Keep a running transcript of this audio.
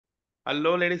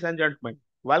Hello, ladies and gentlemen.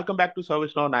 Welcome back to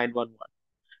ServiceNow 911.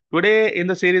 Today, in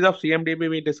the series of CMDB,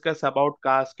 we discuss about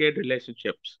cascade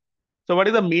relationships. So, what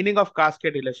is the meaning of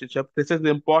cascade relationship? This is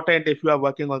important if you are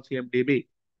working on CMDB.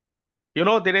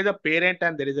 There is a parent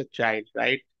and there is a child,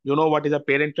 right? You know what is a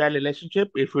parent-child relationship?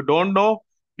 If you don't know,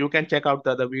 you can check out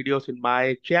the other videos in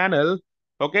my channel.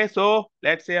 Okay, so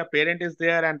let's say a parent is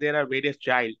there and there are various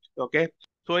child. Okay,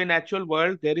 so in actual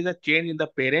world, there is a change in the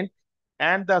parent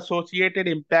and the associated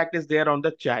impact is there on the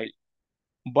child.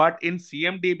 But in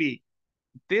CMDB,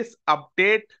 this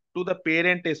update to the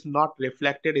parent is not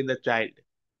reflected in the child.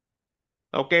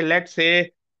 Okay, let's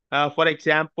say, for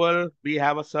example, we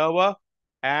have a server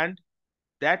and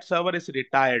that server is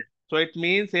retired. So it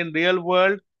means in real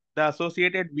world, the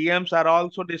associated VMs are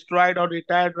also destroyed or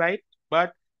retired, right?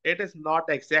 But it is not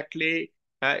exactly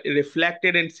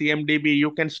reflected in CMDB. You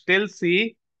can still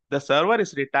see the server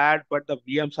is retired, but the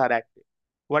VMs are active.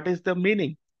 What is the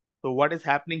meaning? So what is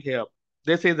happening here?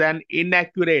 This is an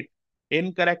inaccurate,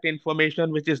 incorrect information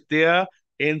which is there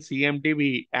in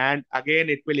CMDB. And again,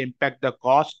 it will impact the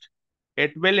cost.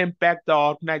 It will impact the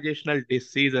organizational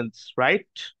decisions, right?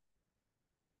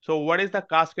 So what is the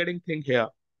cascading thing here?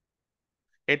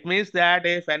 It means that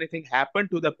if anything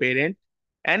happened to the parent,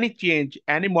 any change,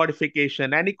 any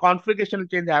modification, any configurational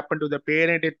change happened to the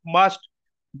parent, it must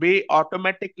be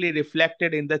automatically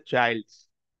reflected in the child's,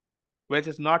 which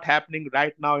is not happening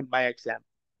right now in my exam.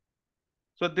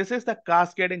 So this is the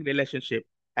cascading relationship.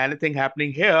 Anything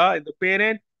happening here in the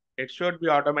parent, it should be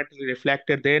automatically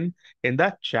reflected then in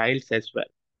the child's as well.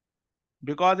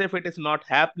 Because if it is not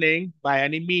happening by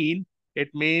any mean,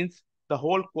 it means the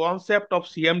whole concept of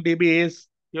CMDB is,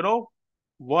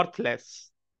 worthless.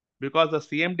 Because the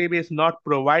CMDB is not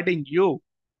providing you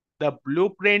the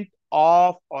blueprint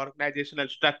of organizational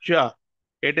structure.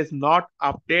 It is not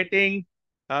updating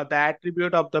the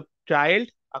attribute of the child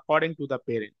according to the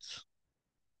parents.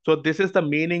 So this is the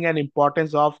meaning and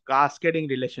importance of cascading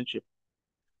relationship.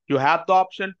 You have the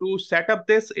option to set up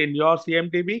this in your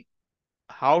CMDB.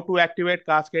 How to activate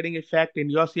cascading effect in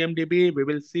your CMDB, we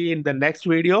will see in the next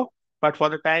video. But for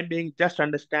the time being, just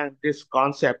understand this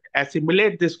concept,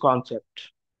 assimilate this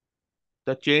concept.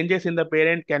 The changes in the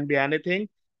parent can be anything.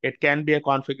 It can be a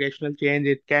configurational change.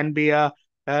 It can be a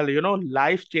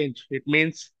life change. It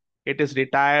means it is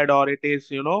retired or it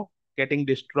is, getting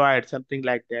destroyed, something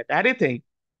like that. Anything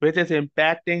which is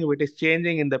impacting, which is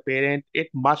changing in the parent, it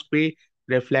must be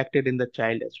reflected in the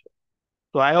child as well.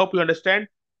 So I hope you understand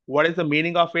what is the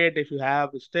meaning of it. If you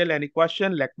have still any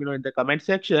question, let me know in the comment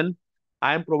section.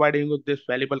 I am providing you this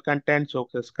valuable content, so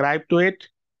subscribe to it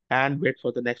and wait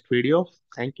for the next video.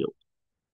 Thank you.